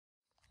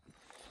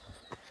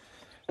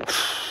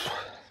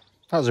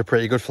That was a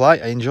pretty good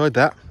flight. I enjoyed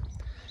that.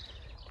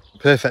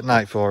 Perfect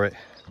night for it.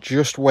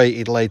 Just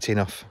waited late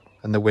enough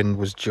and the wind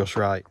was just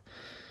right,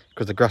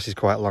 because the grass is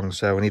quite long,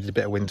 so I needed a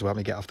bit of wind to help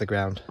me get off the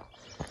ground.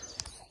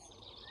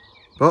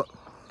 But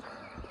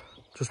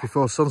just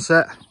before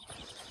sunset,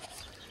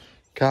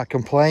 can't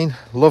complain.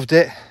 Loved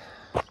it.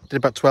 Did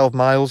about 12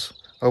 miles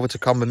over to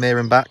Combermere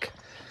and back.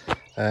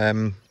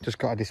 Just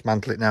got to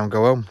dismantle it now and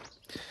go home.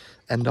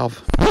 End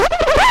of.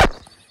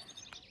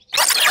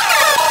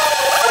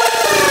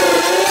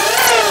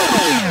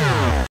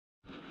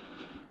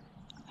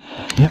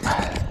 Yep.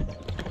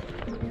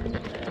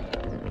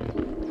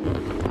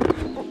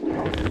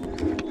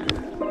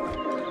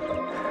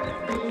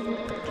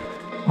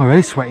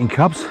 Already sweating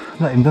cobs.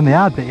 Not even done the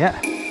hard bit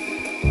yet.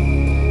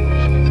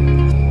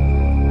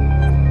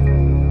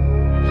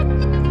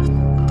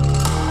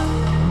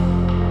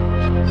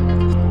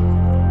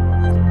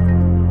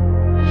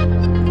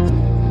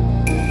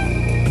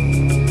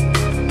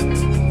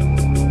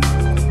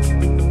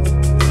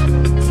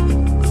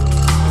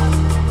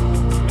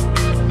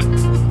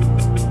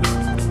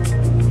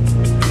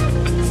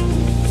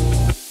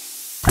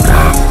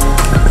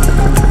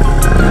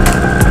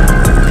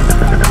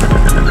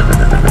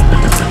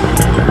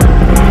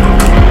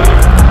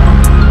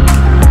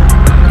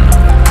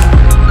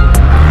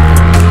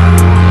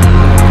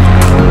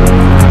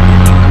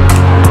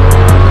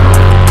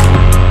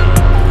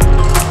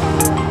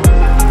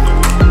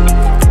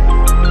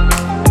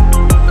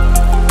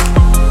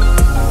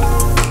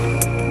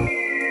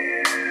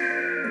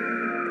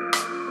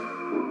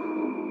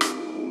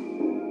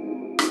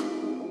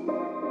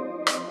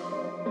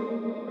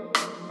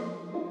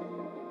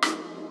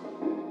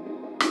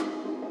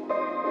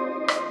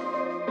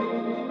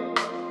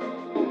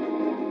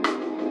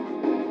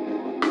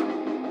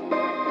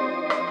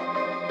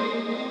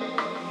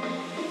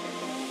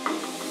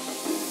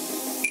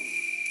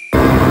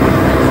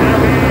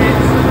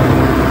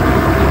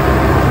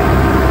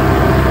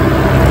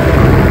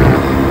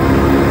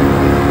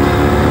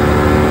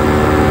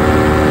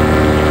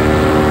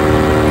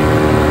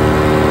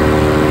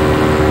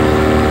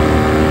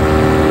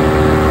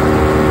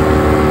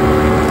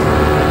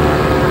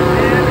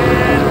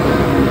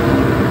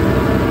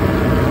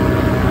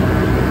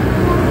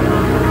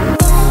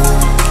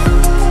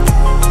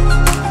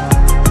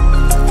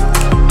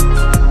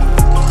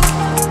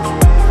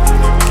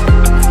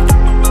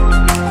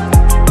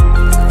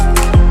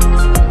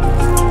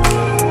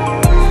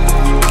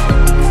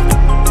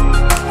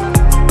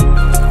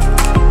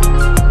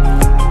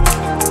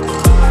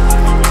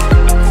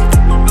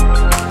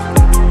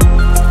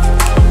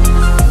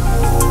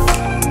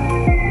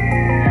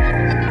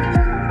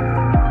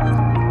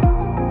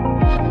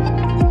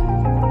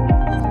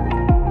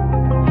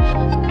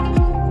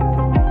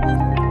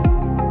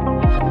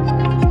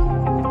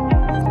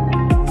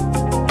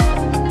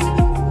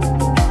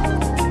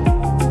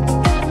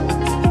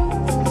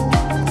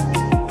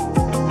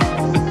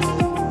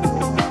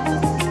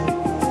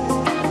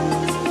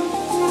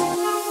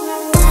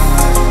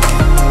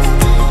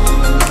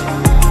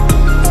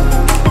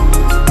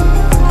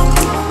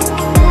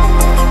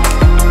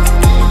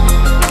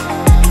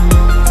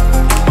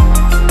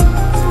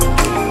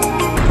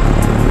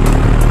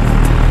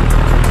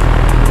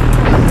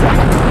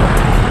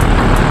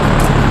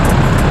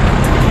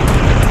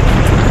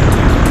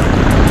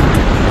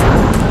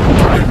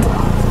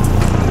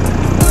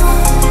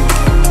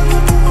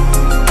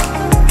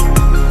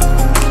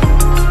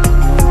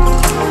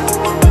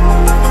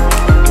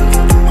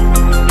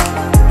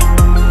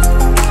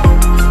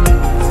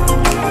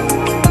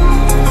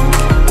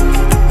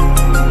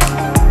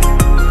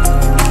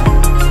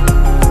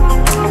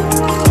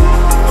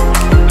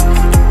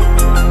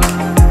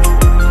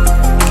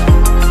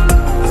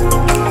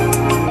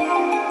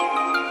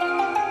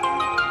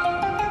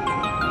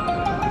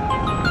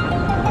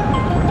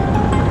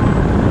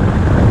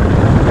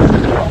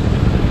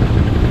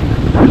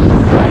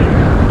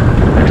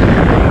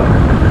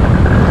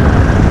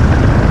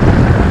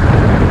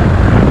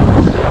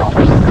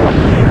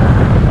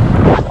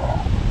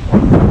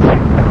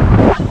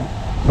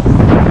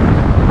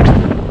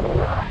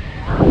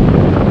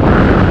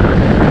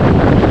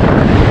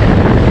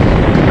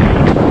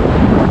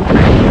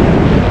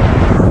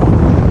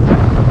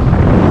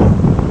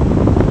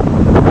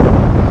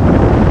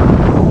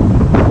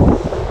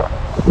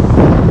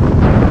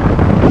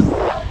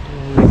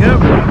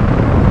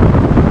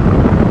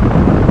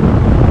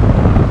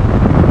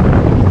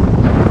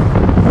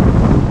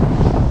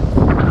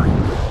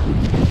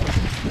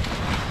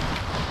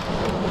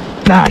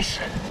 Nice.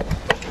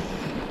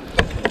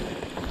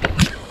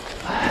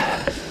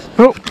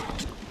 Oh,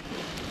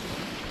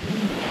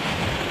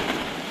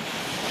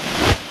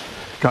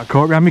 got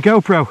caught around my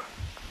GoPro.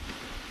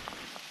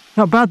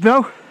 Not bad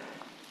though.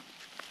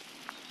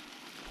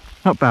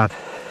 Not bad.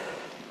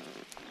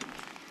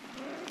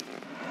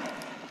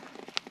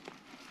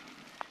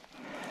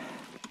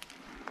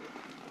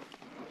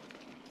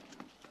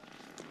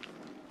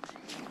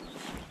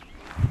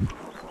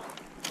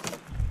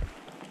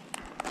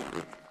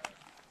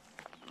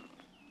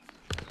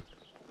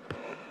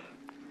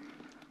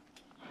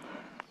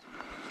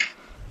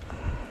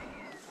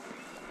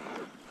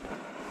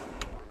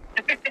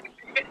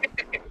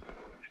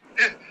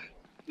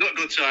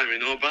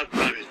 timing or bad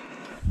timing.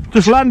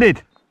 Just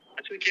landed.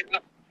 I took it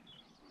up.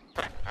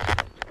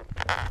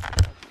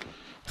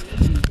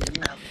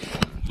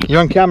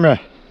 You're on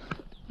camera.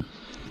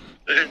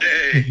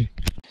 Hey.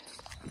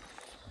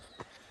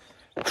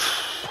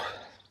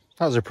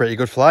 That was a pretty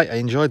good flight. I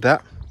enjoyed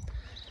that.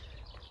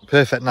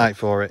 Perfect night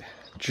for it.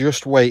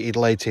 Just waited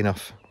late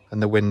enough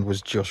and the wind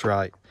was just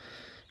right,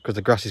 because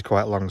the grass is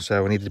quite long,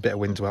 so I needed a bit of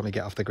wind to help me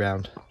get off the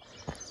ground.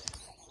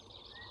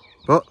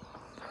 But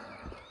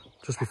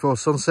just before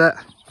sunset,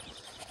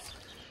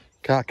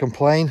 can't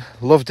complain.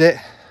 Loved it.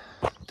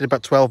 Did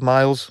about 12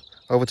 miles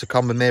over to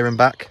Combermere and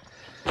back.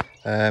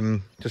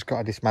 Just got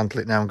to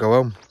dismantle it now and go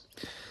home.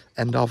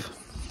 End of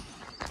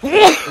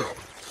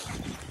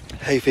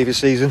hay fever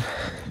season.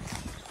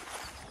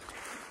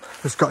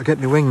 Just got to get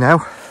my wing now,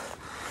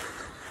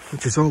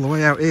 which is all the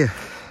way out here.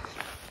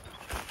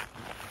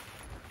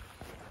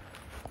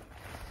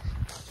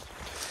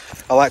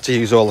 I like to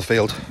use all the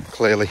field,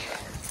 clearly.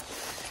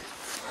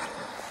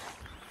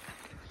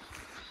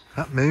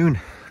 That moon,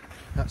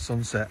 that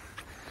sunset.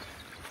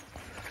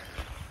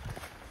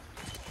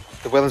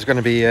 The weather's going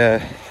to be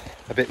a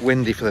bit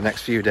windy for the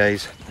next few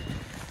days.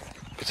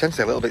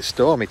 Potentially a little bit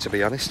stormy, to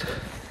be honest.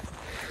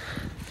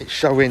 It's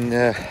showing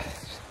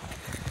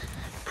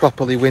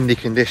properly windy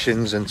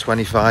conditions and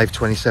 25,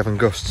 27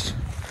 gusts,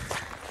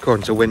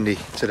 according to Windy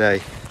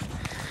today.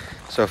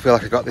 So I feel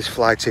like I got this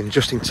flight in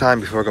just in time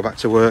before I go back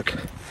to work,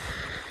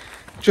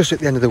 just at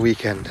the end of the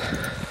weekend.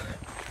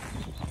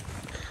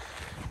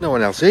 No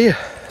one else here.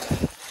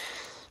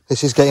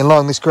 This is getting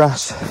long, this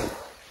grass.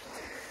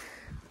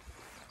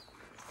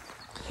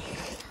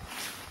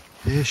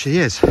 Here she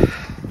is.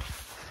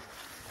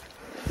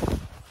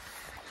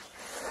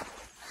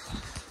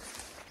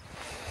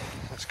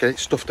 Let's get it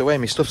stuffed away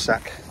in my stuff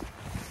sack.